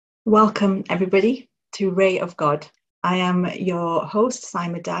Welcome, everybody, to Ray of God. I am your host,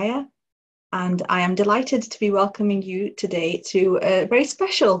 Simon Dyer, and I am delighted to be welcoming you today to a very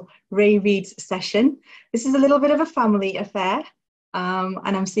special Ray Reads session. This is a little bit of a family affair, and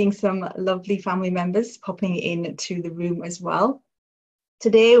I'm seeing some lovely family members popping into the room as well.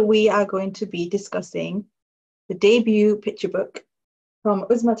 Today, we are going to be discussing the debut picture book from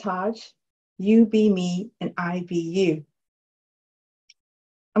Uzma, You Be Me and I Be You.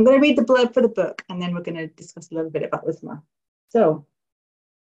 I'm going to read the blurb for the book, and then we're going to discuss a little bit about Uzma. So,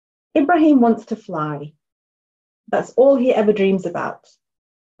 Ibrahim wants to fly. That's all he ever dreams about.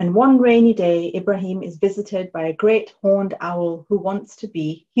 And one rainy day, Ibrahim is visited by a great horned owl who wants to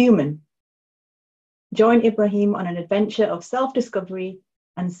be human. Join Ibrahim on an adventure of self-discovery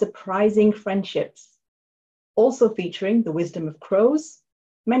and surprising friendships, also featuring the wisdom of crows,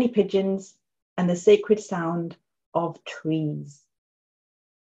 many pigeons, and the sacred sound of trees.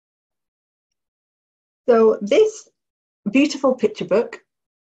 So this beautiful picture book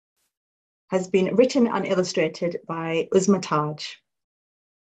has been written and illustrated by Uzma,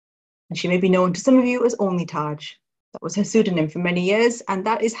 and she may be known to some of you as Only Taj. That was her pseudonym for many years, and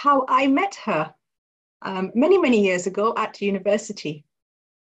that is how I met her many years ago at university.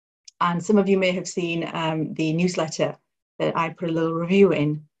 And some of you may have seen the newsletter that I put a little review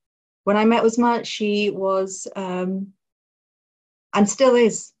in. When I met Uzma, she was, and still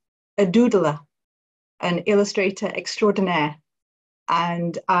is, a doodler, an illustrator extraordinaire.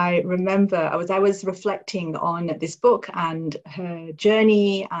 And I remember I was reflecting on this book and her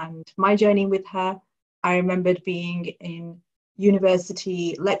journey and my journey with her. I remembered being in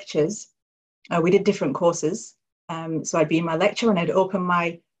university lectures. We did different courses. So I'd be in my lecture and I'd open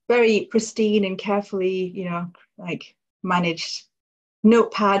my very pristine and carefully, managed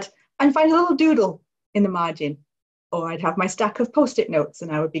notepad and find a little doodle in the margin. Or I'd have my stack of Post-it notes and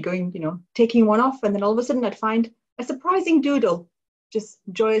I would be going, taking one off, and then all of a sudden I'd find a surprising doodle just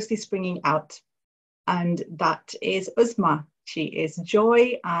joyously springing out. And that is Uzma. She is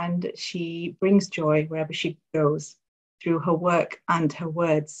joy, and she brings joy wherever she goes through her work and her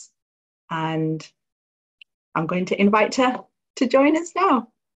words. And I'm going to invite her to join us now.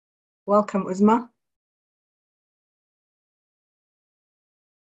 Welcome, Uzma.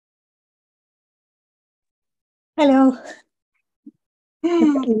 Hello.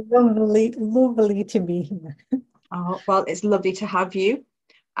 Lovely to be here. Oh, well, it's lovely to have you.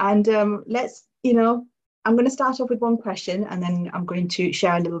 And I'm going to start off with one question, and then I'm going to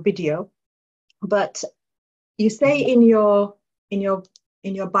share a little video. But you say in your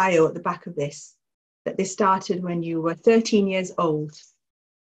bio at the back of this that this started when you were 13 years old.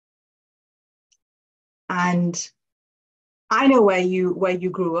 And I know where you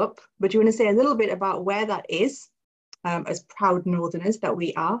grew up, but do you want to say a little bit about where that is, as proud Northerners that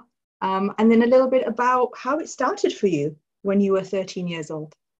we are, and then a little bit about how it started for you when you were 13 years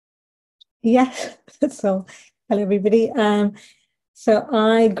old? Yes. So, hello everybody. So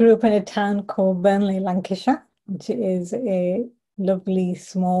I grew up in a town called Burnley, Lancashire, which is a lovely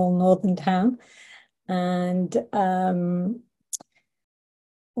small northern town. And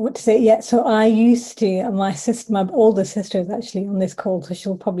what to say? Yeah. So I used to, my older sister is actually on this call, so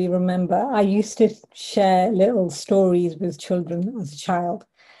she'll probably remember. I used to share little stories with children as a child.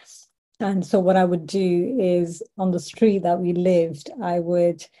 And so what I would do is on the street that we lived, I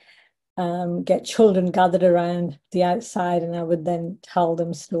would get children gathered around the outside, and I would then tell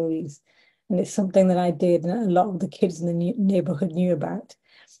them stories. And it's something that I did, and a lot of the kids in the neighborhood knew about.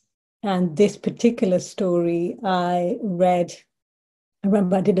 And this particular story I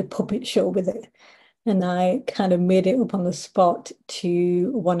remember I did a puppet show with it, and I kind of made it up on the spot to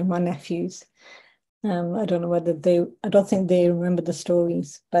one of my nephews. I don't know whether I don't think they remember the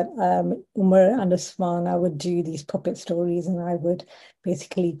stories, but Umar and Usman, I would do these puppet stories, and I would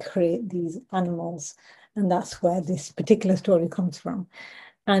basically create these animals. And that's where this particular story comes from.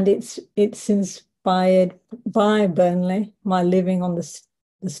 And it's inspired by Burnley, my living on the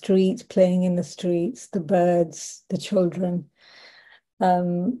streets, playing in the streets, the birds, the children,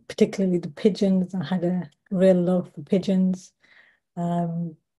 particularly the pigeons. I had a real love for pigeons.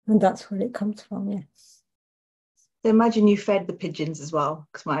 And that's where it comes from, yes. So imagine you fed the pigeons as well,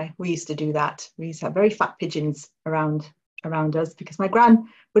 because we used to do that. We used to have very fat pigeons around us, because my gran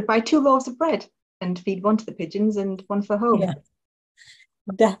would buy 2 loaves of bread and feed one to the pigeons and one for home. Yeah,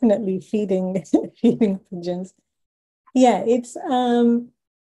 definitely feeding pigeons. Yeah, it's a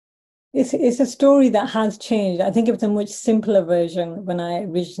story that has changed. I think it was a much simpler version when I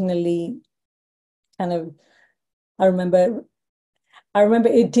originally I remember I remember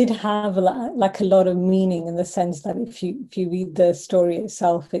it did have like a lot of meaning in the sense that if you read the story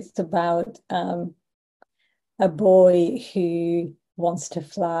itself, it's about a boy who wants to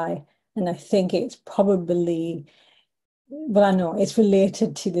fly. And I think it's probably, well, I know it's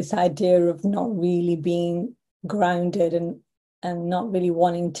related to this idea of not really being grounded and not really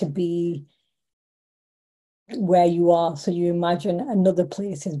wanting to be where you are. So you imagine another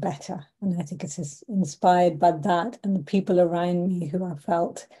place is better. And I think it's inspired by that and the people around me who I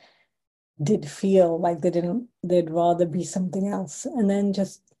felt did feel like they'd rather be something else. And then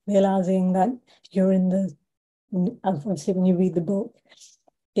just realizing that you're in the, obviously when you read the book,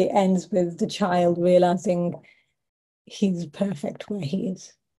 it ends with the child realizing he's perfect where he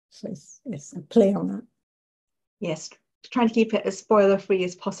is. So it's a play on that. Yes, trying to keep it as spoiler free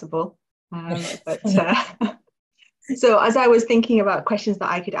as possible. But so as I was thinking about questions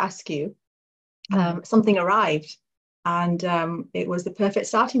that I could ask you, something arrived, and it was the perfect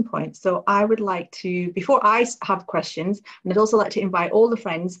starting point. So I would like to, before I have questions, and I'd also like to invite all the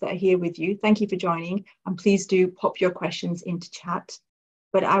friends that are here with you. Thank you for joining, and please do pop your questions into chat.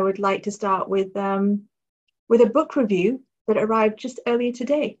 But I would like to start with a book review that arrived just earlier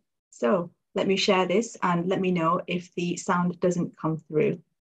today. So let me share this and let me know if the sound doesn't come through.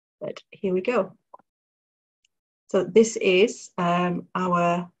 But here we go. So this is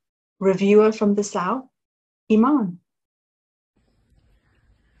our reviewer from the South, Iman.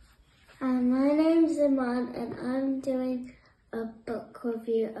 My name's Iman and I'm doing a book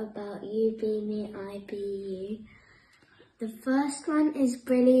review about You Be Me, I Be You. The first one is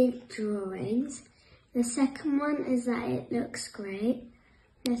brilliant drawings. The second one is that it looks great.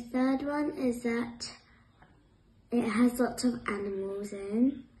 The third one is that it has lots of animals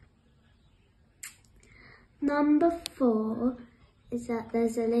in. Number 4 is that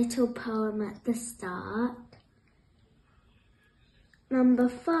there's a little poem at the start. Number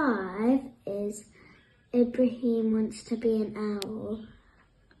 5 is Ibrahim wants to be an owl.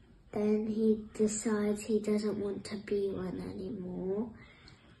 Then he decides he doesn't want to be one anymore.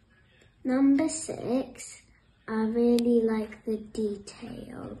 Number 6, I really like the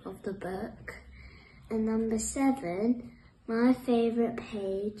detail of the book. And number 7, my favourite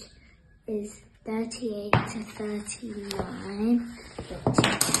page is 38 to 39,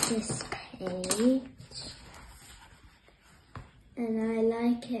 which is this page. And I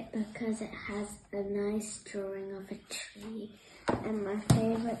like it because it has a nice drawing of a tree. And my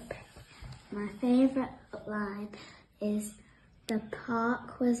favourite line is, the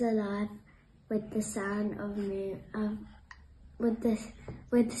park was alive with the sound of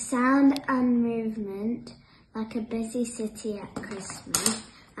with sound and movement, like a busy city at Christmas.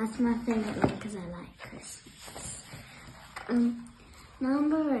 That's my favourite one because I like Christmas.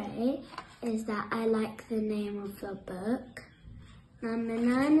 Number 8 is that I like the name of the book. Number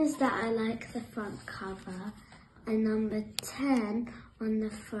 9 is that I like the front cover. And number 10 on the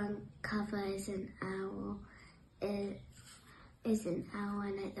front cover is an owl. It is an owl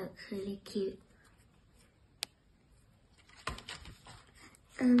and it looks really cute.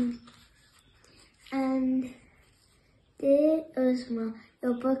 And dear Uzma,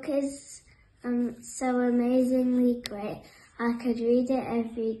 your book is so amazingly great. I could read it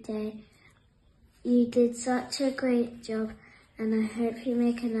every day. You did such a great job. And I hope you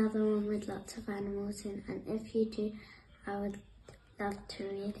make another one with lots of animals in. And if you do, I would love to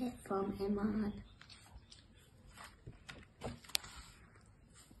read it from Iman.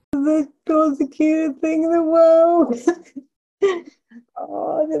 That's the cutest thing in the world.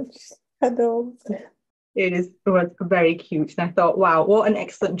 Oh, that's adorable. It was very cute. And I thought, wow, what an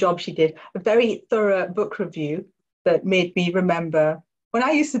excellent job she did. A very thorough book review that made me remember when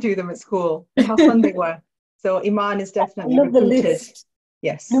I used to do them at school and how fun they were. So Iman is definitely I love the recruited. list.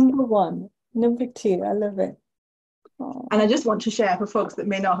 Yes. Number 1, number 2, I love it. Oh. And I just want to share for folks that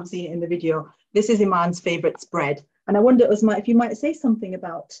may not have seen it in the video, this is Iman's favourite spread. And I wonder, Uzma, if you might say something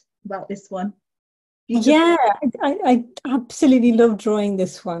about this one. Yeah, I absolutely love drawing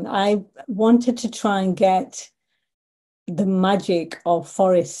this one. I wanted to try and get the magic of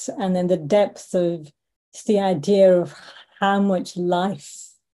forests and then the depth of, it's the idea of how much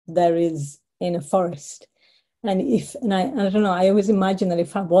life there is in a forest. And I don't know, I always imagine that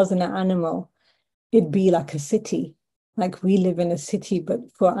if I was an animal, it'd be like a city. Like we live in a city, but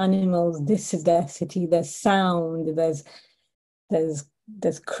for animals, this is their city. There's sound, there's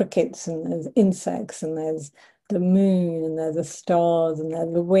crickets and there's insects and there's the moon and there's the stars and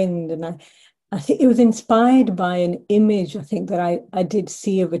there's the wind. And I think it was inspired by an image, I think, that I did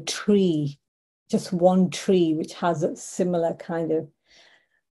see of a tree, just one tree, which has a similar kind of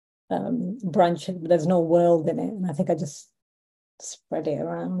branches, but there's no world in it. And I think I just spread it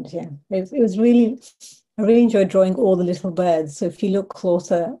around. Yeah, it was really, I really enjoyed drawing all the little birds. So if you look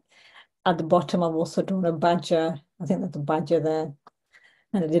closer at the bottom, I've also drawn a badger. I think that's a badger there.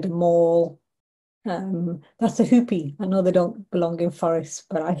 And I did a mole. That's a hoopie. I know they don't belong in forests,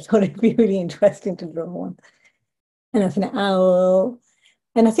 but I thought it'd be really interesting to draw one. And that's an owl.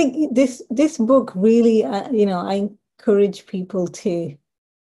 And I think this book really, I encourage people to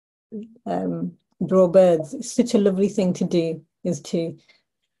draw birds. It's such a lovely thing to do, is to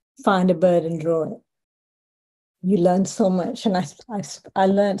find a bird and draw it. You learn so much, and I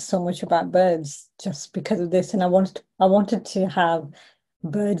learned so much about birds just because of this. And I wanted to have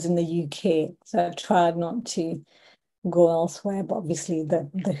birds in the UK, so I tried not to go elsewhere. But obviously, the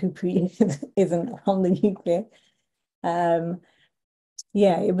hoopie isn't from the UK.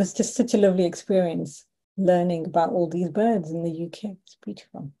 Yeah, it was just such a lovely experience learning about all these birds in the UK. It's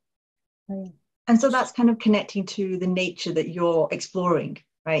beautiful. Oh, yeah. And so that's kind of connecting to the nature that you're exploring,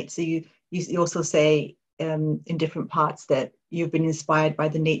 right? So you also say in different parts that you've been inspired by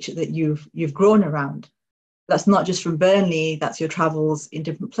the nature that you've grown around. That's not just from Burnley, that's your travels in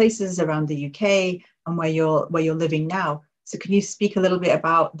different places around the UK and where you're living now. So can you speak a little bit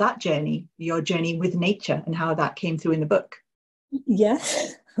about that journey, your journey with nature, and how that came through in the book?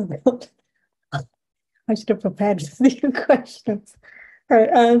 Yes. I should have prepared for your questions.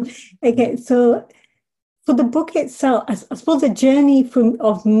 Okay, so for the book itself, I suppose the journey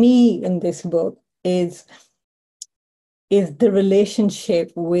of me in this book is the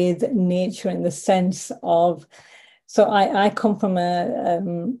relationship with nature, in the sense of, so I come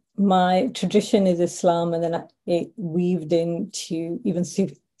from my tradition is Islam, and then it weaved into even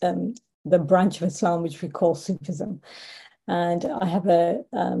the branch of Islam which we call Sufism. And I have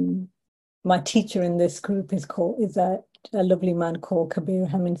my teacher in this group is a lovely man called Kabir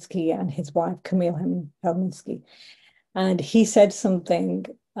Haminsky, and his wife Camille Haminsky. And he said something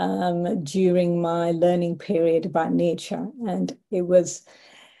during my learning period about nature, and we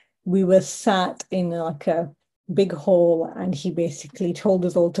were sat in like a big hall, and he basically told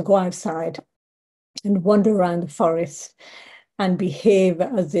us all to go outside and wander around the forest and behave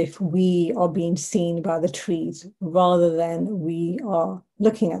as if we are being seen by the trees rather than we are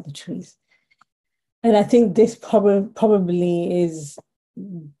looking at the trees. And I think this probably is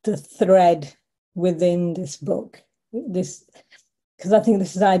the thread within this book. Because I think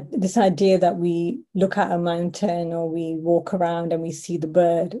this idea that we look at a mountain or we walk around and we see the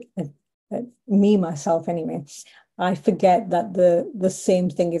bird, me, myself anyway, I forget that the same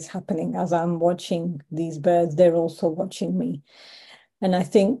thing is happening as I'm watching these birds. They're also watching me. And I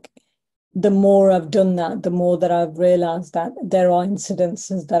think the more I've done that, the more that I've realized that there are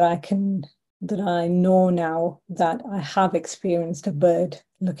incidences that I know now that I have experienced a bird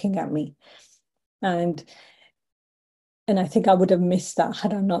looking at me. And I think I would have missed that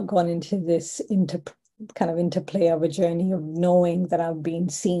had I not gone into this kind of interplay of a journey of knowing that I've been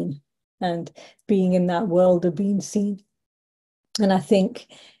seen and being in that world of being seen. And I think,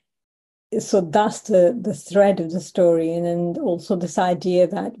 so that's the thread of the story. And then also this idea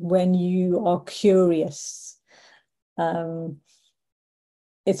that when you are curious,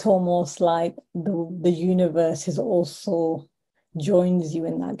 it's almost like the universe is also joins you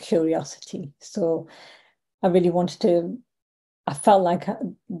in that curiosity. So I really I felt like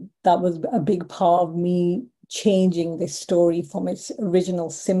that was a big part of me changing this story from its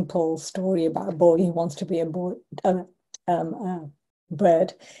original simple story about a boy who wants to be a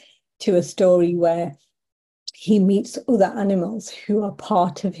bird, to a story where he meets other animals who are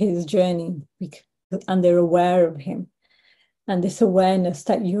part of his journey and they're aware of him. And this awareness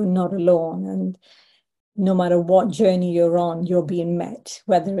that you're not alone, and no matter what journey you're on, you're being met,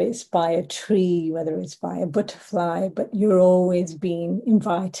 whether it's by a tree, whether it's by a butterfly, but you're always being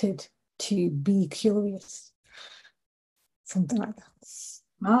invited to be curious. Something like that.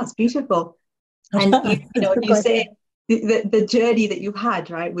 Oh, it's beautiful. And you say the journey that you had,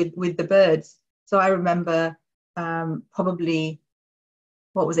 right, with the birds. So I remember probably,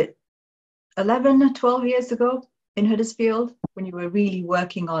 what was it, 11, 12 years ago in Huddersfield, when you were really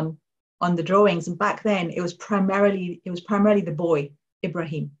working on the drawings. And back then it was primarily the boy,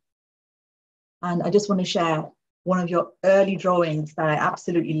 Ibrahim. And I just want to share one of your early drawings that I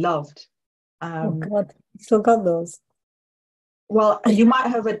absolutely loved. Oh God, you still got those? Well, you might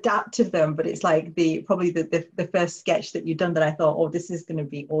have adapted them, but it's like probably the first sketch that you've done that I thought, oh, this is going to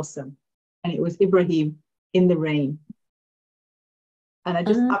be awesome. And it was Ibrahim in the rain. And I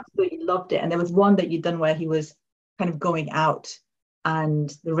just absolutely loved it. And there was one that you'd done where he was kind of going out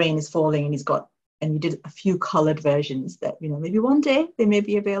and the rain is falling, and you did a few colored versions that, maybe one day they may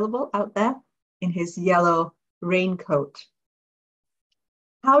be available out there, in his yellow raincoat.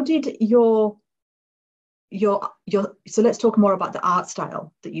 How did so let's talk more about the art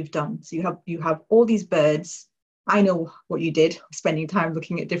style that you've done. So you have all these birds. I know what you did, spending time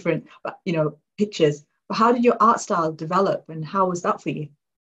looking at different, pictures. But how did your art style develop, and how was that for you?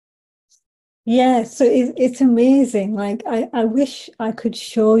 Yeah, so it's amazing. Like I wish I could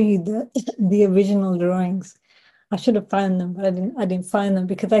show you the original drawings. I should have found them, but I didn't find them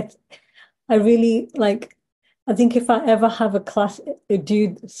because I really like, I think if I ever have a class,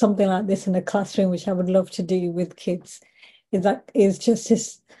 do something like this in a classroom, which I would love to do with kids, is just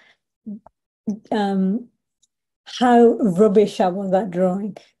this um how rubbish I was at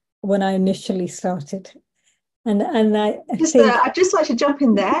drawing when I initially started. And I think I'd just like to jump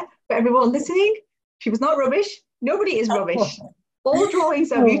in there for everyone listening. She was not rubbish. Nobody is rubbish. All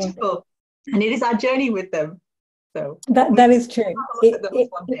drawings are oh, beautiful, and it is our journey with them. So that is true. have a look at those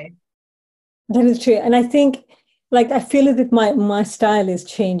one day. That is true. And I think like I feel as if my style is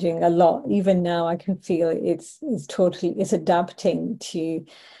changing a lot. Even now I can feel it's adapting to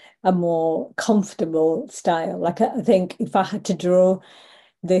a more comfortable style. Like I think if I had to draw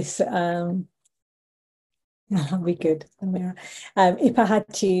this that'll be good, the mirror. If I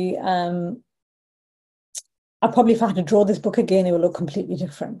had to I probably if I had to draw this book again, it would look completely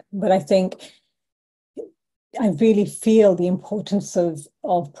different. But I think I really feel the importance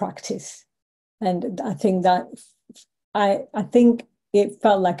of practice. And I think that I think it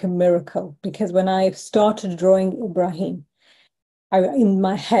felt like a miracle because when I started drawing Ibrahim, in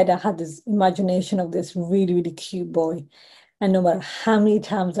my head I had this imagination of this really, really cute boy. And no matter how many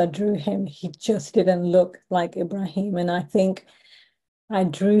times I drew him, he just didn't look like Ibrahim. And I think I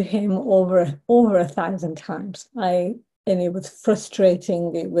drew him over 1,000 times. And it was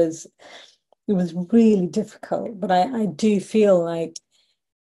frustrating. It was really difficult. But I do feel like,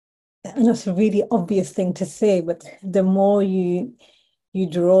 and that's a really obvious thing to say, but the more you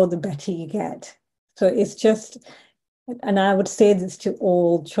draw, the better you get. So it's just, and I would say this to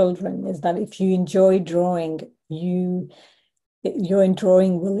all children, is that if you enjoy drawing, your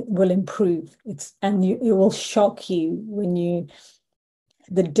drawing will improve. It will shock you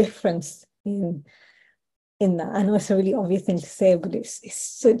the difference in that. I know it's a really obvious thing to say, but it's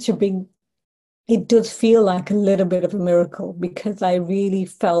such a big, it does feel like a little bit of a miracle because I really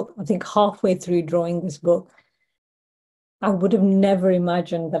felt, I think halfway through drawing this book, I would have never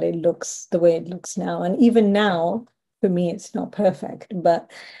imagined that it looks the way it looks now. And even now, for me, it's not perfect,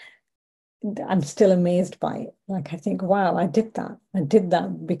 but I'm still amazed by it. Like I think, wow, I did that. I did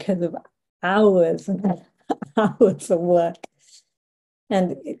that because of hours and hours of work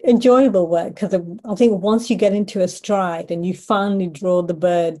and enjoyable work. Because I think once you get into a stride and you finally draw the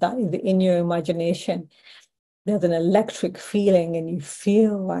bird that is in your imagination, there's an electric feeling and you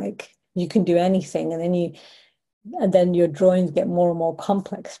feel like you can do anything. And then your drawings get more and more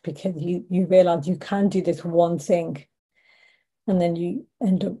complex because you realize you can do this one thing. And then you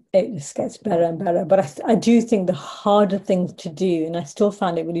end up, it just gets better and better. But I do think the harder things to do, and I still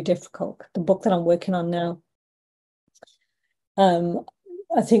find it really difficult. The book that I'm working on now,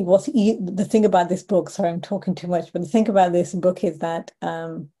 I think the thing about this book, sorry, I'm talking too much, but the thing about this book is that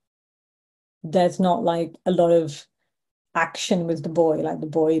there's not like a lot of action with the boy, like the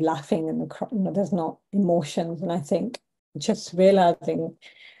boy laughing and there's not emotions. And I think just realizing,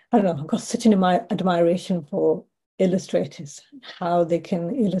 I don't know, I've got such an admiration for illustrators, how they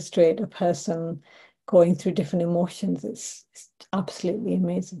can illustrate a person going through different emotions. It's absolutely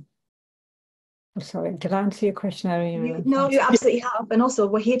amazing. I'm sorry, did I answer your question? I don't even No, you absolutely have. And also,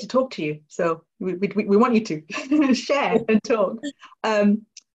 we're here to talk to you. So we want you to share and talk.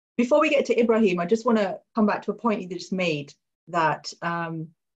 Before we get to Ibrahim, I just want to come back to a point you just made that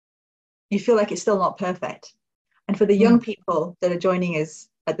you feel like it's still not perfect. And for the young people that are joining us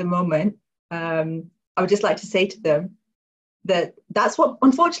at the moment, I would just like to say to them that that's what,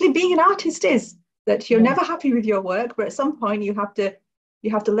 unfortunately, being an artist is, that you're never happy with your work, but at some point you have to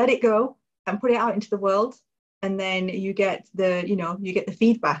let it go and put it out into the world, and then you get the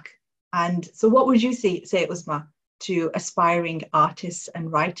feedback. And so what would you say, Uzma, to aspiring artists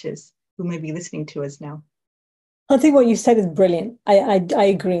and writers who may be listening to us now? I think what you said is brilliant. I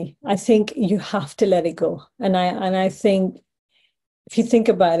agree. I think you have to let it go. And I think if you think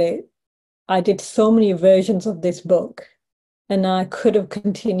about it, I did so many versions of this book and I could have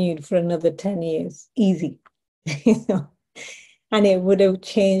continued for another 10 years, easy. And it would have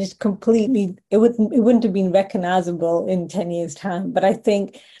changed completely. It wouldn't have been recognizable in 10 years' time. But I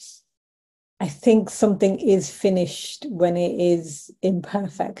think something is finished when it is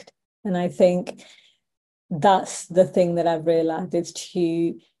imperfect. And I think that's the thing that I've realized is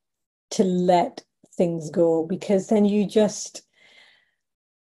to let things go, because then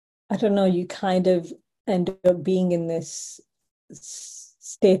I don't know, you kind of end up being in this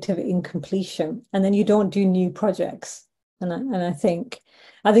state of incompletion, and then you don't do new projects. And I think,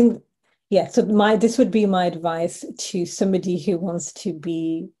 yeah, so this would be my advice to somebody who wants to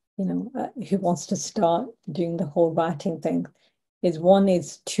be, who wants to start doing the whole writing thing, is one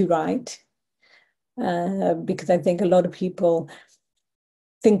is to write, because I think a lot of people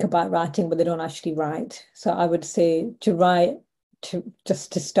think about writing, but they don't actually write. So I would say to write,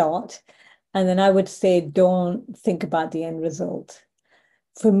 just to start. And then I would say, don't think about the end result.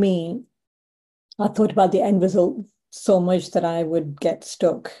 For me, I thought about the end result so much that I would get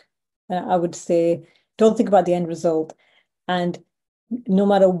stuck. I would say, don't think about the end result. And no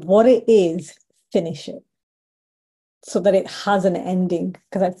matter what it is, finish it so that it has an ending.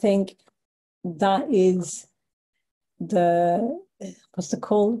 Because I think that is what's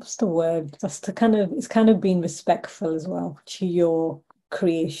the word? It's kind of being respectful as well to your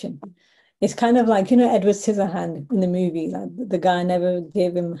creation. It's kind of like, Edward Scissorhand in the movie, like the guy never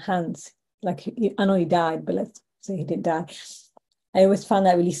gave him hands. Like, I know he died, but let's say he did die. I always found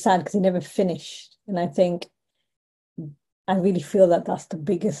that really sad because he never finished. And I really feel that that's the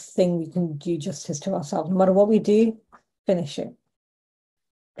biggest thing we can do justice to ourselves. No matter what we do, finish it.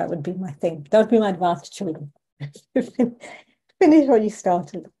 That would be my thing. That would be my advice to children. Finish what you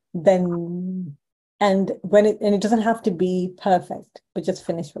started. Then, and it doesn't have to be perfect, but just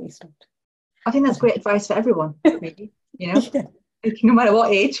finish what you started. I think that's great advice for everyone, really. Yeah. No matter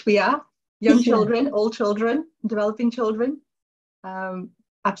what age we are, young children, old children, developing children,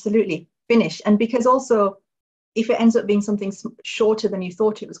 absolutely finish. And because also, if it ends up being something shorter than you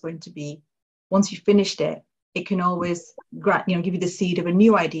thought it was going to be, once you finished it, it can always give you the seed of a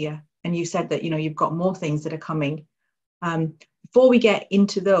new idea. And you said that you've got more things that are coming. Before we get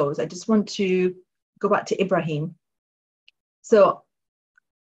into those, I just want to go back to Ibrahim. So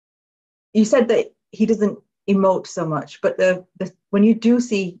you said that he doesn't emote so much, but when you do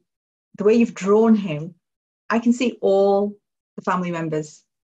see the way you've drawn him, I can see all the family members.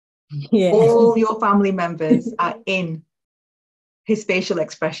 Yeah. All your family members are in his facial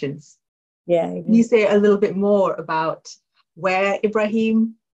expressions. Yeah. Can you say a little bit more about where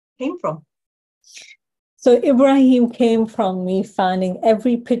Ibrahim came from? So Ibrahim came from me finding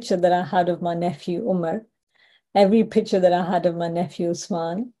every picture that I had of my nephew Umar, every picture that I had of my nephew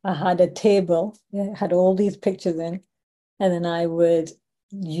Usman. I had a table that had all these pictures in, and then I would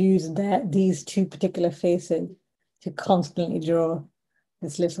use these two particular faces to constantly draw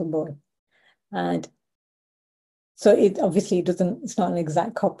this little boy. And so it's not an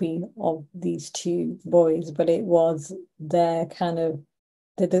exact copy of these two boys, but it was their kind of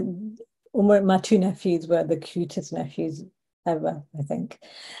my two nephews were the cutest nephews ever, I think.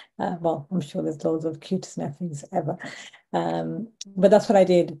 Well, I'm sure there's loads of cutest nephews ever. But that's what I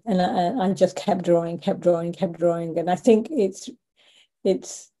did. And I just kept drawing. And I think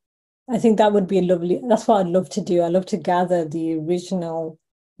I think that would be that's what I'd love to do. I love to gather the original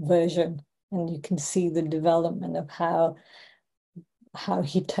version, and you can see the development of how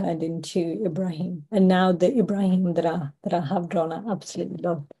he turned into Ibrahim. And now the Ibrahim that I have drawn, I absolutely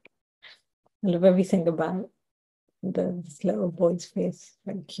love. I love everything about this little boy's face.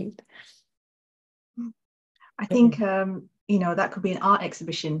 Very cute. I think that could be an art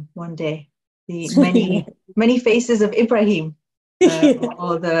exhibition one day. The many faces of Ibrahim,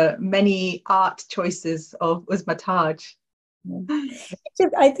 or the many art choices of Uzma Taj.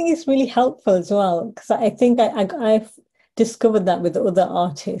 I think it's really helpful as well, because I think I've discovered that with other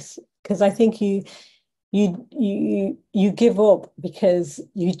artists, because I think you give up because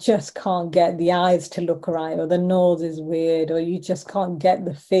you just can't get the eyes to look right, or the nose is weird, or you just can't get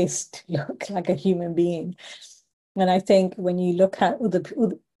the face to look like a human being. And I think when you look at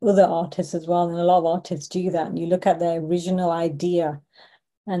other artists as well, and a lot of artists do that, and you look at their original idea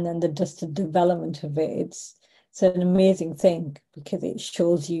and then just the development of it, it's an amazing thing, because it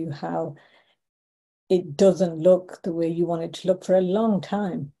shows you how it doesn't look the way you want it to look for a long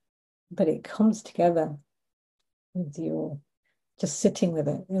time, but it comes together with you just sitting with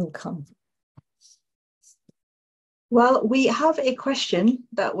it. It'll come. Well, we have a question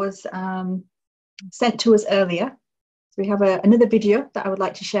that was sent to us earlier. So we have another video that I would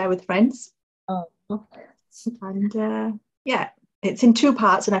like to share with friends. Oh. And it's in two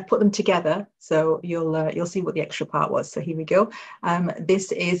parts, and I've put them together, so you'll see what the extra part was. So here we go.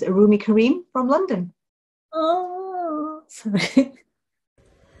 This is Rumi Kareem from London. Oh, sorry.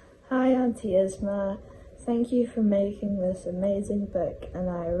 Hi, Auntie Uzma. Thank you for making this amazing book, and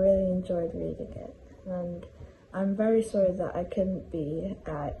I really enjoyed reading it. And I'm very sorry that I couldn't be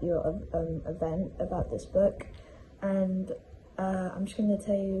at your event about this book. And I'm just going to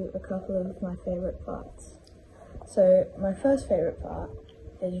tell you a couple of my favourite parts. So my first favourite part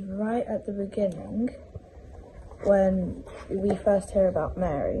is right at the beginning when we first hear about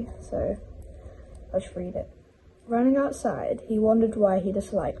Mary. So I'll just read it. Running outside, he wondered why he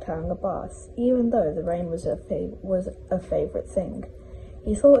disliked having a bath, even though the rain was a favourite thing.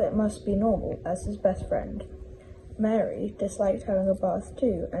 He thought it must be normal, as his best friend. Mary disliked having a bath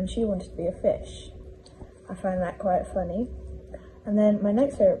too, and she wanted to be a fish. I find that quite funny. And then my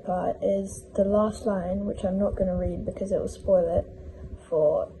next favourite part is the last line, which I'm not going to read because it will spoil it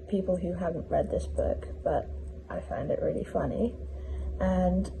for people who haven't read this book, but I find it really funny.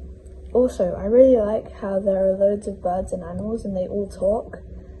 And also, I really like how there are loads of birds and animals and they all talk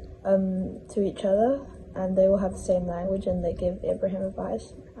to each other and they all have the same language and they give Ibrahim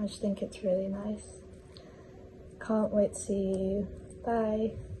advice. I just think it's really nice. Can't wait to see you.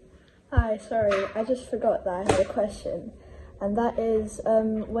 Bye. Hi, sorry, I just forgot that I had a question. And that is,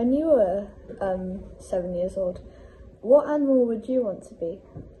 when you were 7 years old, what animal would you want to be?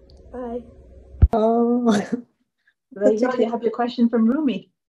 Bye. Oh, There you go, you have your question from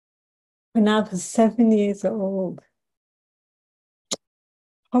Rumi. when I was 7 years old,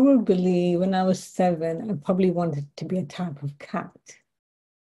 probably when I was 7, I probably wanted to be a type of cat.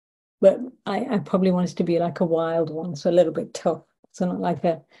 But I probably wanted to be like a wild one, so a little bit tough. So not like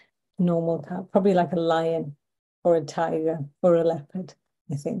a normal cat, probably like a lion or a tiger or a leopard,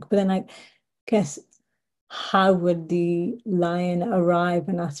 I think. But then I guess, how would the lion arrive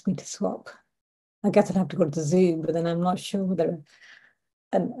and ask me to swap? I guess I'd have to go to the zoo, but then I'm not sure whether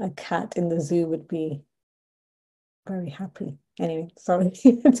a cat in the zoo would be very happy. Anyway, sorry.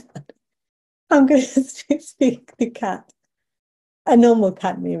 I'm going to speak the cat. A normal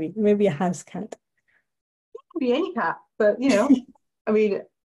cat, maybe a house cat. Could be any cat, but I mean,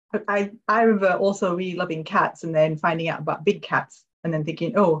 I remember also really loving cats and then finding out about big cats and then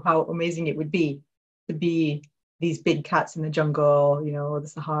thinking, oh, how amazing it would be to be these big cats in the jungle, or the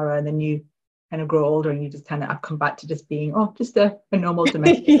Sahara, and then you kind of grow older and you just kind of have come back to just being, just a normal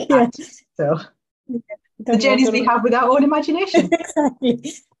domestic Yeah. cat. So the journeys we have with our own imagination.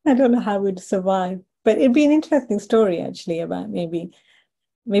 Exactly. I don't know how we'd survive, but it'd be an interesting story actually about maybe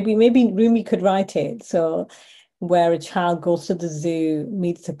Rumi could write it. So where a child goes to the zoo,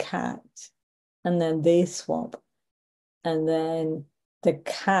 meets a cat, and then they swap. And then the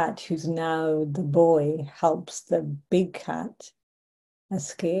cat, who's now the boy, helps the big cat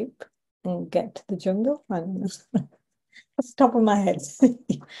escape and get to the jungle. I don't know. That's the top of my head.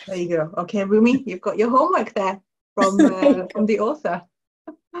 There you go. Okay, Rumi, you've got your homework there from the author.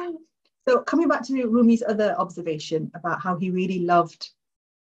 So coming back to Rumi's other observation about how he really loved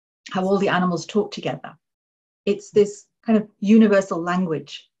how all the animals talk together. It's this kind of universal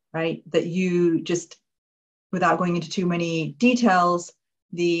language, right? That you just, without going into too many details,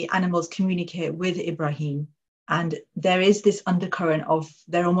 the animals communicate with Ibrahim. And there is this undercurrent of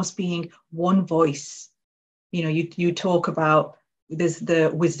there almost being one voice. You talk about there's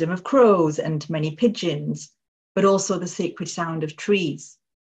the wisdom of crows and many pigeons, but also the sacred sound of trees.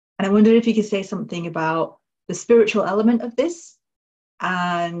 And I wonder if you could say something about the spiritual element of this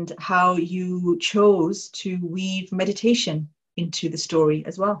and how you chose to weave meditation into the story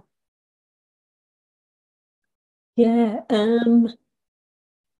as well. Yeah,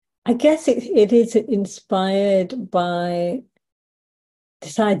 I guess it is inspired by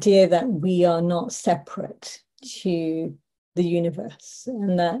this idea that we are not separate to the universe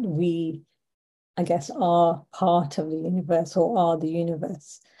and that we, I guess, are part of the universe or are the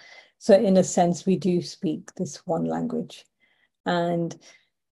universe. So in a sense, we do speak this one language. And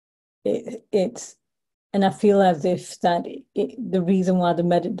and I feel as if that the reason why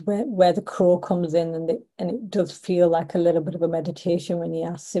where the crow comes in and it does feel like a little bit of a meditation when he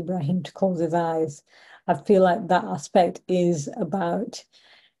asks Ibrahim to close his eyes. I feel like that aspect is about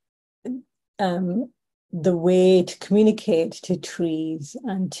the way to communicate to trees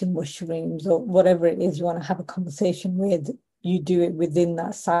and to mushrooms or whatever it is you want to have a conversation with. You do it within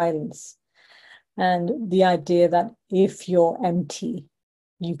that silence. And the idea that if you're empty,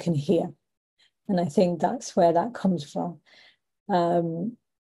 you can hear. And I think that's where that comes from.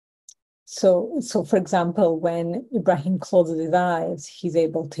 So for example, when Ibrahim closes his eyes, he's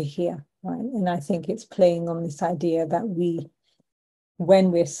able to hear, right? And I think it's playing on this idea that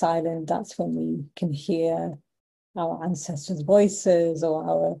when we're silent, that's when we can hear our ancestors' voices or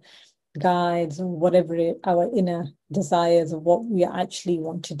our guides or whatever our inner desires of what we actually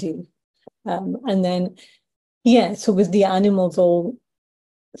want to do. And then, so with the animals all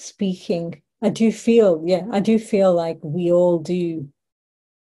speaking, I do feel like we all do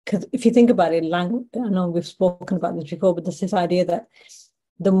because if you think about it, I know we've spoken about this before, but there's this idea that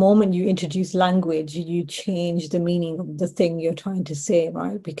the moment you introduce language, you change the meaning of the thing you're trying to say,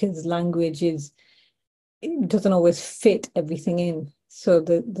 right? Because language it doesn't always fit everything in. So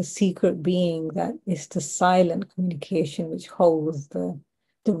the secret being that it's the silent communication which holds the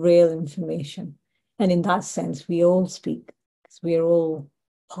real information. And in that sense, we all speak, because we are all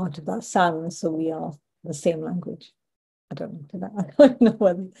part of that silence, so we are the same language. I don't know. I don't know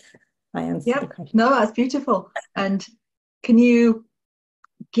whether I answered the question. No, that's beautiful. And can you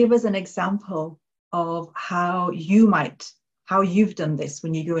give us an example of how you've done this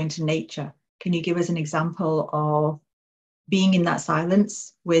when you go into nature? Can you give us an example of being in that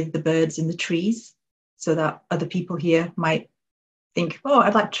silence with the birds in the trees, so that other people here might think, oh,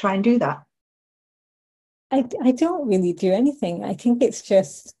 I'd like to try and do that? I don't really do anything. I think it's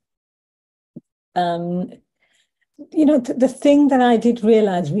just, the thing that I did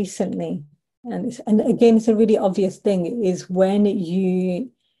realize recently, and again, it's a really obvious thing, is when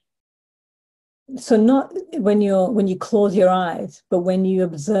so not when you close your eyes, but when you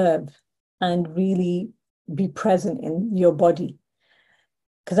observe and really be present in your body.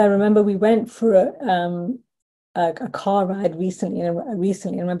 Because I remember we went for a car ride recently, and I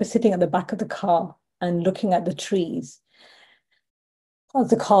remember sitting at the back of the car and looking at the trees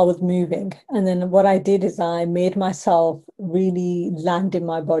as the car was moving. And then what I did is I made myself really land in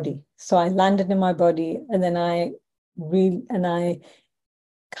my body. So I landed in my body, and then I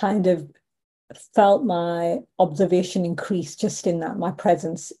kind of felt my observation increase just in that, my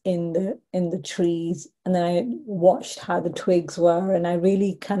presence in the trees. And then I watched how the twigs were, and I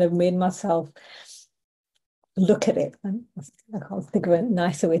really kind of made myself look at it. And I can't think of a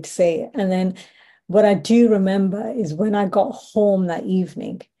nicer way to say it. And then what I do remember is when I got home that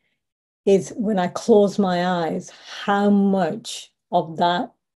evening, is when I closed my eyes, how much of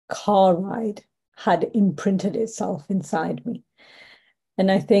that car ride had imprinted itself inside me.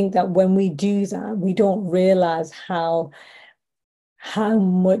 And I think that when we do that, we don't realize how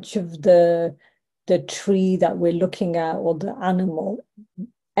much of the tree that we're looking at, or the animal,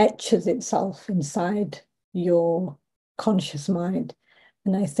 etches itself inside your conscious mind.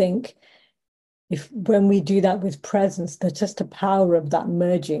 And I think when we do that with presence, there's just a power of that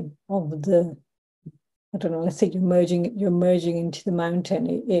merging of I don't know, let's say you're merging into the mountain.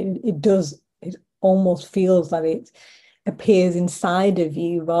 It almost feels that it appears inside of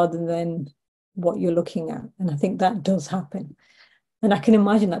you rather than what you're looking at. And I think that does happen. And I can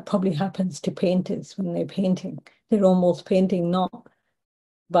imagine that probably happens to painters when they're painting. They're almost painting not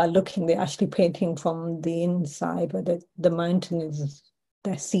by looking, they're actually painting from the inside, where the mountain is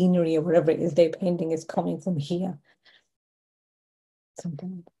their scenery, or whatever it is they're painting is coming from here.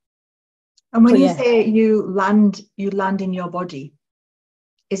 Something. And when you say you land in your body,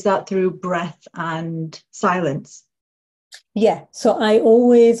 is that through breath and silence? Yeah. So I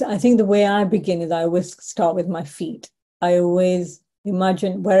think the way I begin is I always start with my feet. I always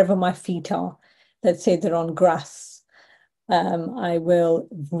imagine wherever my feet are, let's say they're on grass, I will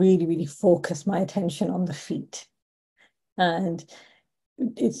really, really focus my attention on the feet. And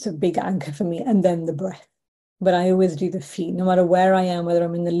it's a big anchor for me. And then the breath. But I always do the feet, no matter where I am, whether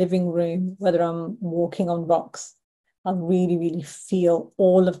I'm in the living room, whether I'm walking on rocks. I really, really feel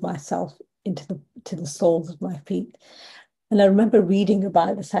all of myself to the soles of my feet. And I remember reading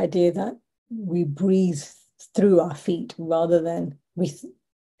about this idea that we breathe through our feet rather than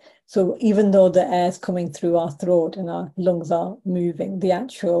so even though the air is coming through our throat and our lungs are moving, the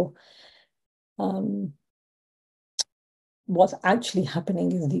actual what's actually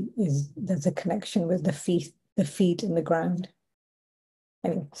happening is there's a connection with the feet and the ground.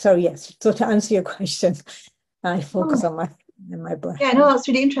 Anyway, so yes, so to answer your question, I focus on my breath. Yeah, no, that's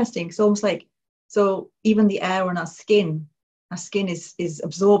really interesting. It's almost like, so even the air on our skin is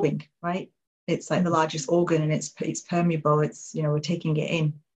absorbing, right? It's like the largest organ, and it's permeable. It's, we're taking it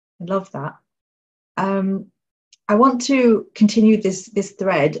in. I love that. I want to continue this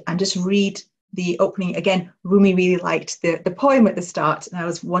thread and just read the opening again. Rumi really liked the poem at the start, and I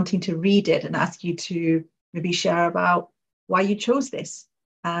was wanting to read it and ask you to maybe share about why you chose this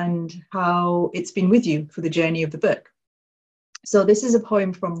and how it's been with you for the journey of the book. So this is a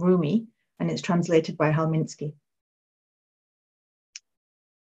poem from Rumi, and it's translated by Halminsky.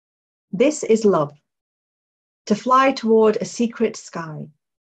 This is love, to fly toward a secret sky,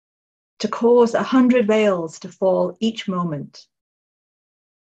 to cause 100 veils to fall each moment.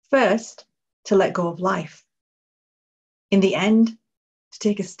 First, to let go of life. In the end, to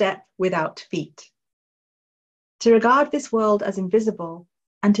take a step without feet. To regard this world as invisible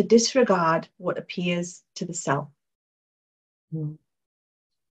and to disregard what appears to the self.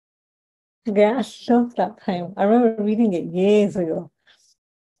 Yeah, I love that poem. I remember reading it years ago.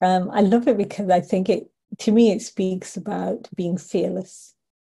 I love it because I think to me, it speaks about being fearless.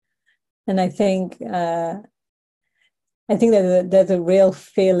 And I think there's a real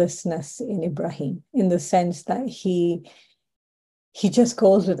fearlessness in Ibrahim in the sense that he just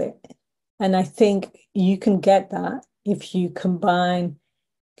goes with it. And I think you can get that if you combine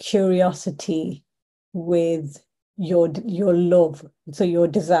curiosity with your love, so your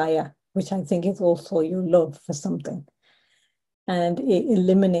desire, which I think is also your love for something, and it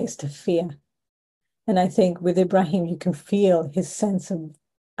eliminates the fear. And I think with Ibrahim, you can feel his sense of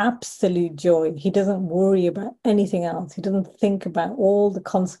absolute joy. He doesn't worry about anything else. He doesn't think about all the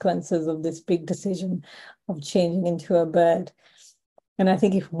consequences of this big decision of changing into a bird. And I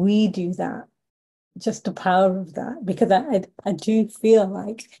think if we do that, just the power of that, because I do feel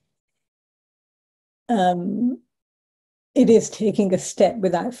like it is taking a step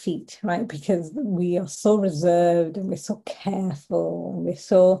without feet, right? Because we are so reserved and we're so careful and we're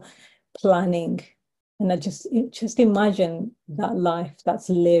so planning. And I just imagine that life that's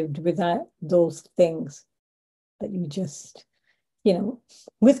lived without those things that you just,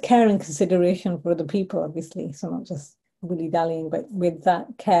 with care and consideration for other people, obviously. So not just willy-dallying, but with that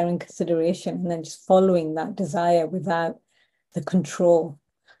care and consideration, and then just following that desire without the control.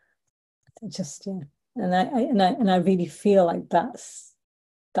 Just, yeah. And I really feel like that's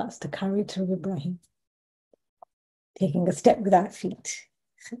the character of Ibrahim. Taking a step without feet,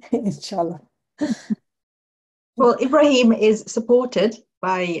 inshallah. Well, Ibrahim is supported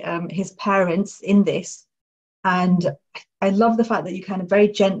by his parents in this. And I love the fact that you kind of very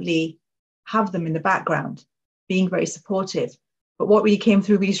gently have them in the background, being very supportive. But what really came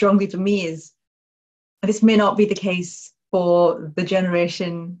through really strongly for me is, this may not be the case for the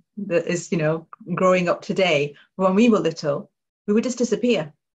generation that is, growing up today. When we were little, we would just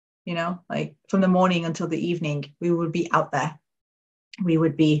disappear, like from the morning until the evening, we would be out there. We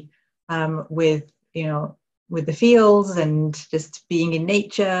would be with the fields and just being in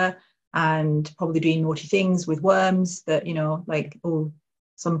nature, and probably doing naughty things with worms that,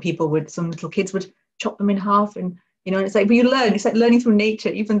 some little kids would chop them in half. And, it's like, but you learn, it's like learning through nature,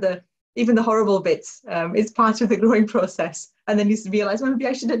 even the horrible bits is part of the growing process. And then you realize, well, maybe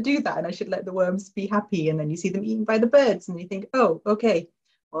I shouldn't do that, and I should let the worms be happy. And then you see them eaten by the birds, and you think, oh, okay,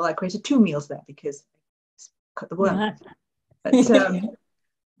 well, I created 2 meals there because I cut the worm.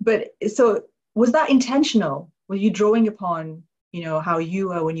 But so, was that intentional? Were you drawing upon, how you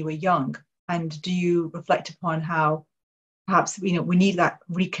were when you were young? And do you reflect upon how perhaps, we need that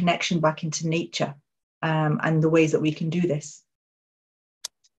reconnection back into nature, and the ways that we can do this?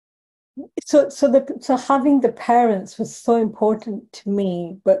 So having the parents was so important to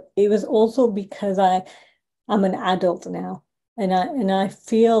me, but it was also because I'm an adult now, and I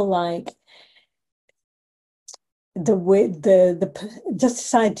feel like the way just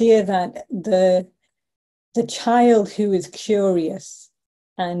this idea that the child who is curious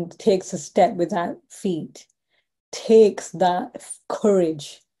and takes a step without feet takes that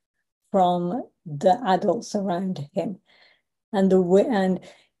courage from the adults around him, and the way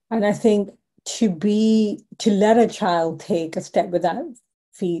and I think to let a child take a step without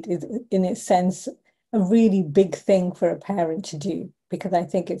feet is, in its sense, a really big thing for a parent to do, because I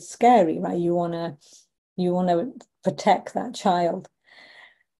think it's scary, right? You wanna protect that child.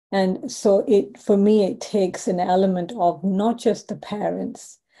 And so for me, it takes an element of not just the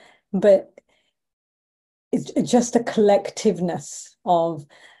parents, but it's just a collectiveness of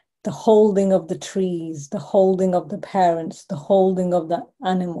the holding of the trees, the holding of the parents, the holding of the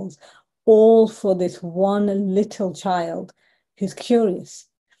animals, all for this one little child who's curious.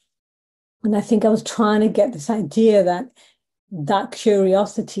 And I think I was trying to get this idea that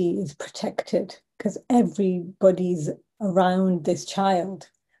curiosity is protected, because everybody's around this child,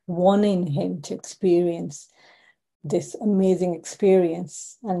 wanting him to experience this amazing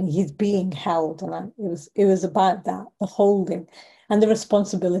experience, and he's being held. And it was about that, the holding and the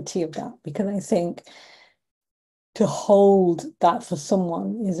responsibility of that, because I think to hold that for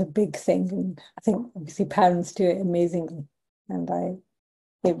someone is a big thing, and I think obviously parents do it amazingly. And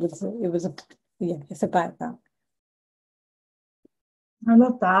it's about that. I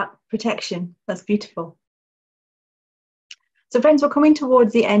love that protection. That's beautiful. So friends, we're coming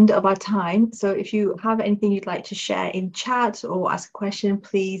towards the end of our time. So if you have anything you'd like to share in chat or ask a question,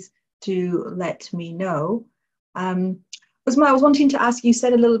 please do let me know. Uzma, I was wanting to ask, you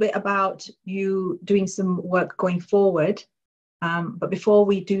said a little bit about you doing some work going forward. But before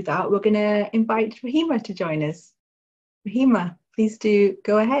we do that, we're going to invite Rahima to join us. Rahima, please do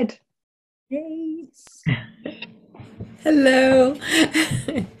go ahead. Yay. Hello.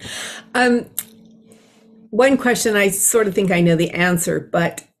 um, One question, I sort of think I know the answer,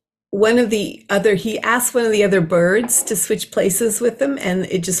 but he asked one of the other birds to switch places with him and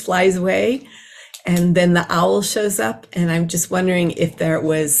it just flies away. And then the owl shows up. And I'm just wondering if there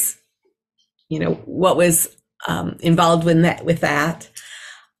was, what was involved with that.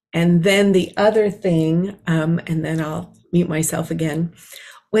 And then the other thing, and then I'll mute myself again.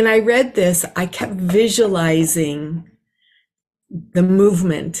 When I read this, I kept visualizing the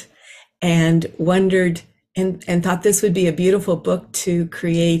movement and wondered and thought this would be a beautiful book to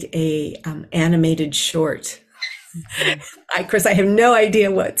create a animated short. Of course, I have no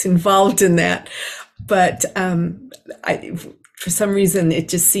idea what's involved in that, but for some reason, it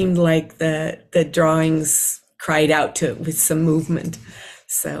just seemed like the drawings cried out to with some movement.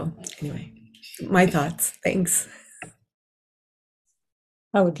 So anyway, my thoughts. Thanks.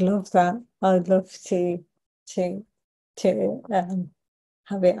 I would love that. I would love to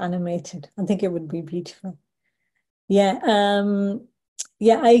have it animated. I think it would be beautiful. Yeah,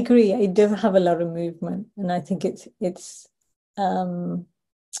 yeah, I agree. It does have a lot of movement, and I think it's on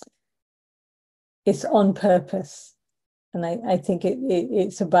purpose, and I think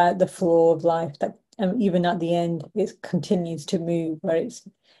it's about the flow of life that even at the end it continues to move, where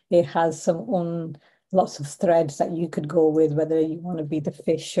it has lots of threads that you could go with, whether you want to be the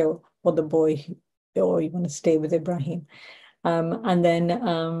fish or the boy, or you want to stay with Ibrahim. And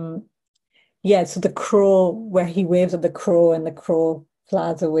then yeah, so the crow, where he waves at the crow and the crow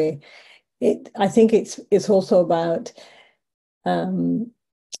flies away. I think it's also about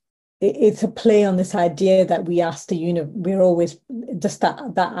it's a play on this idea that we ask the universe. We're always just that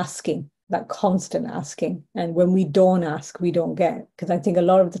asking, that constant asking, and when we don't ask, we don't get. Because I think a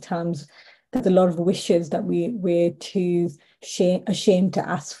lot of the times there's a lot of wishes that we're too ashamed to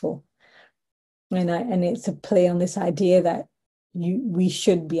ask for, and it's a play on this idea that we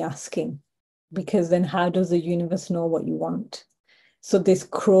should be asking, because then how does the universe know what you want? So this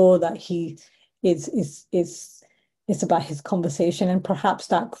crow that he is it's about his conversation, and perhaps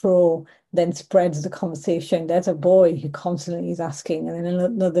that crow then spreads the conversation. There's a boy who constantly is asking, and then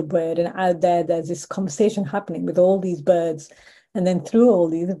another bird, and out there's this conversation happening with all these birds, and then through all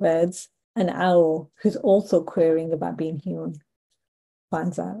these birds, an owl who's also querying about being human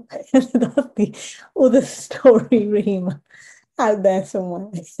finds out. That's the other story, Reem, out there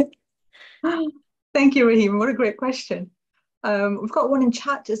somewhere. Thank you, Raheem. What a great question. We've got one in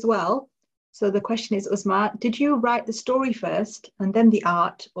chat as well. So the question is, Uzma, did you write the story first and then the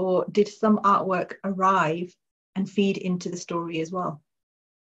art, or did some artwork arrive and feed into the story as well?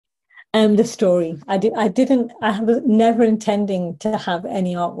 The story. I was never intending to have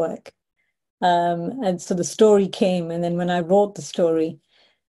any artwork. And so the story came, and then when I wrote the story,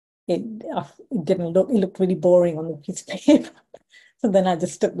 it looked really boring on the piece of paper. So then I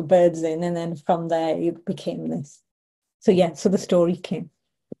just stuck the birds in, and then from there it became this. So yeah, so the story came.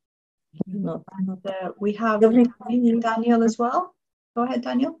 We have Daniel as well. Go ahead,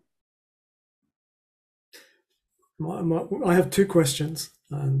 Daniel. I have two questions.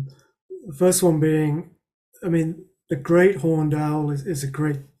 The first one being, I mean, the great horned owl is a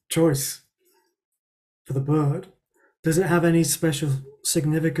great choice for the bird. Does it have any special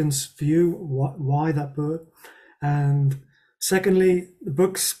significance for you? Why that bird? And secondly, the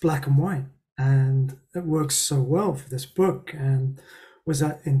book's black and white, and it works so well for this book. And was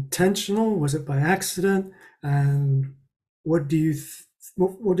that intentional? Was it by accident? And what do you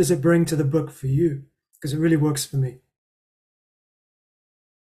what does it bring to the book for you? Because it really works for me.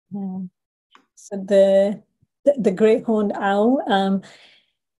 Yeah. So the great horned owl,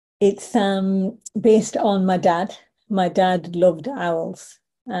 it's based on my dad. My dad loved owls,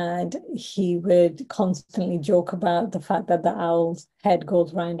 and he would constantly joke about the fact that the owl's head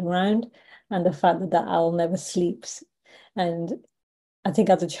goes round and round, and the fact that the owl never sleeps. And I think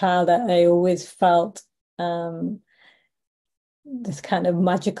as a child, I always felt this kind of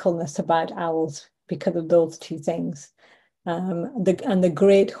magicalness about owls because of those two things. The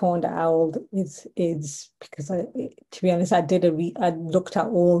great horned owl is because to be honest, I looked at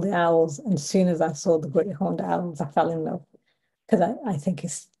all the owls, and as soon as I saw the great horned owls, I fell in love, because I think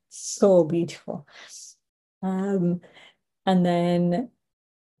it's so beautiful. And then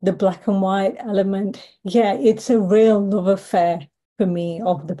the black and white element, yeah, it's a real love affair for me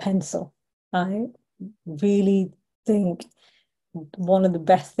of the pencil. I really think one of the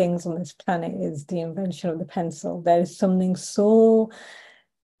best things on this planet is the invention of the pencil. There is something so,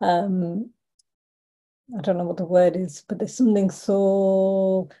 I don't know what the word is, but there's something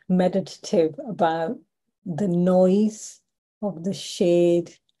so meditative about the noise of the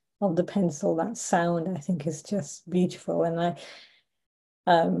shade the pencil, that sound, I think is just beautiful. And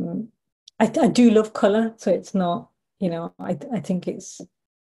I do love color, so it's not, I think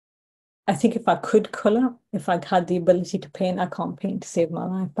if I could color, if I had the ability to paint, I can't paint to save my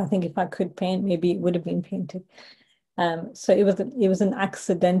life. But I think if I could paint, maybe it would have been painted. So it was an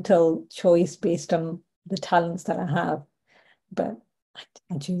accidental choice based on the talents that I have. But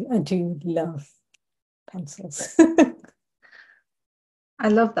I do love pencils. I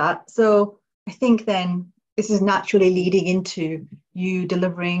love that. So I think then this is naturally leading into you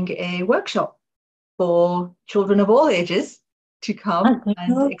delivering a workshop for children of all ages to come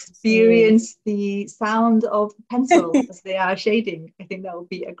and experience the sound of pencil as they are shading. I think that will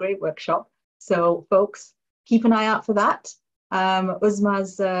be a great workshop. So folks, keep an eye out for that.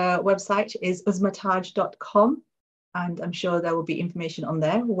 Uzma's website is uzmataj.com, and I'm sure there will be information on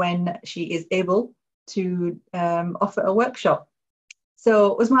there when she is able to offer a workshop.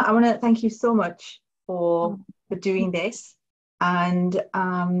 So Uzma, I want to thank you so much for doing this. And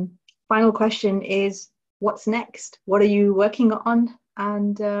final question is, what's next? What are you working on,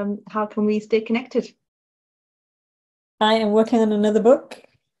 and how can we stay connected? I am working on another book,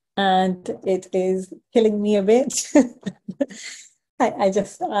 and it is killing me a bit. I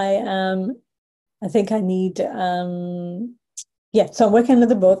think I need so I'm working on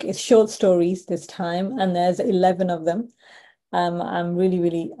another book. It's short stories this time, and there's 11 of them. I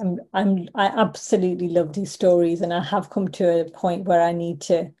absolutely love these stories, and I have come to a point where I need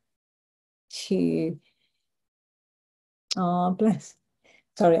to oh bless.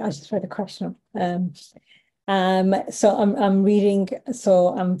 Sorry, I just read a question. So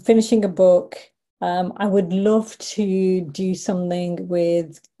I'm finishing a book. I would love to do something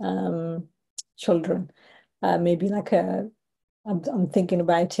with children, maybe like I'm thinking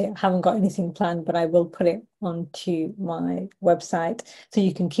about it. I haven't got anything planned, but I will put it onto my website. So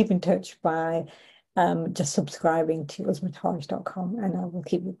you can keep in touch by just subscribing to uzmataj.com, and I will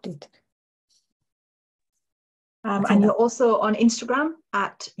keep you updated. And you're also on Instagram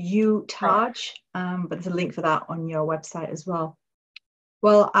at utaj, but there's a link for that on your website as well.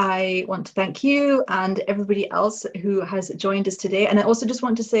 Well, I want to thank you and everybody else who has joined us today. And I also just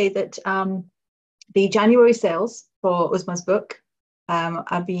want to say that the January sales for Uzma's book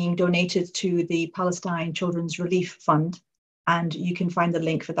are being donated to the Palestine Children's Relief Fund. And you can find the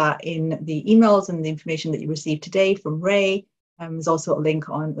link for that in the emails and the information that you received today from Ray. There's also a link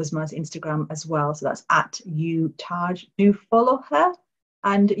on Uzma's Instagram as well. So that's at utaj. Do follow her.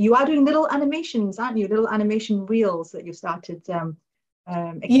 And you are doing little animations, aren't you? Little animation reels that you started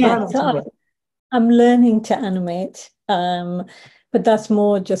experimenting with. I'm learning to animate, but that's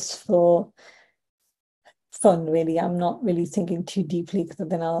more just for fun, really. I'm not really thinking too deeply, because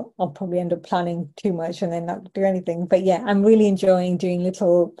then I'll probably end up planning too much and then not do anything. But yeah, I'm really enjoying doing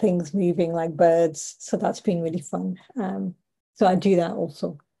little things moving like birds. So that's been really fun. So I do that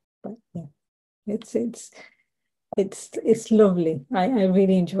also. But yeah, it's lovely. I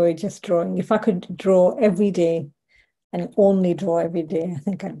really enjoy just drawing. If I could draw every day and only draw every day, I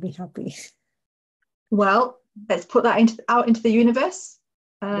think I'd be happy. Well, let's put that out into the universe,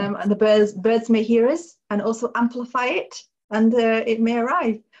 and the birds may hear us and also amplify it, and it may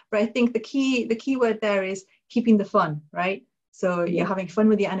arrive. But I think the key word there is keeping the fun, right? So you're having fun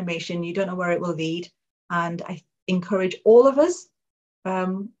with the animation. You don't know where it will lead, and I encourage all of us,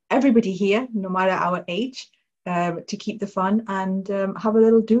 everybody here, no matter our age, to keep the fun and have a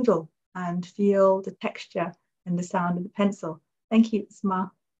little doodle and feel the texture and the sound of the pencil. Thank you,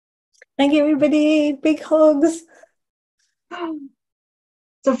 Uzma. Thank you, everybody. Big hugs.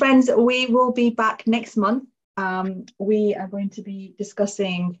 So friends, we will be back next month. We are going to be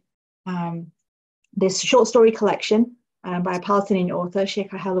discussing this short story collection by a Palestinian author,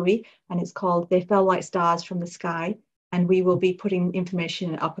 Sheikha Halawi, and it's called They Fell Like Stars from the Sky. And we will be putting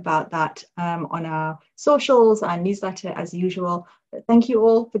information up about that on our socials and newsletter as usual. But thank you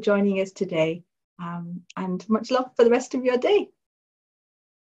all for joining us today, and much love for the rest of your day.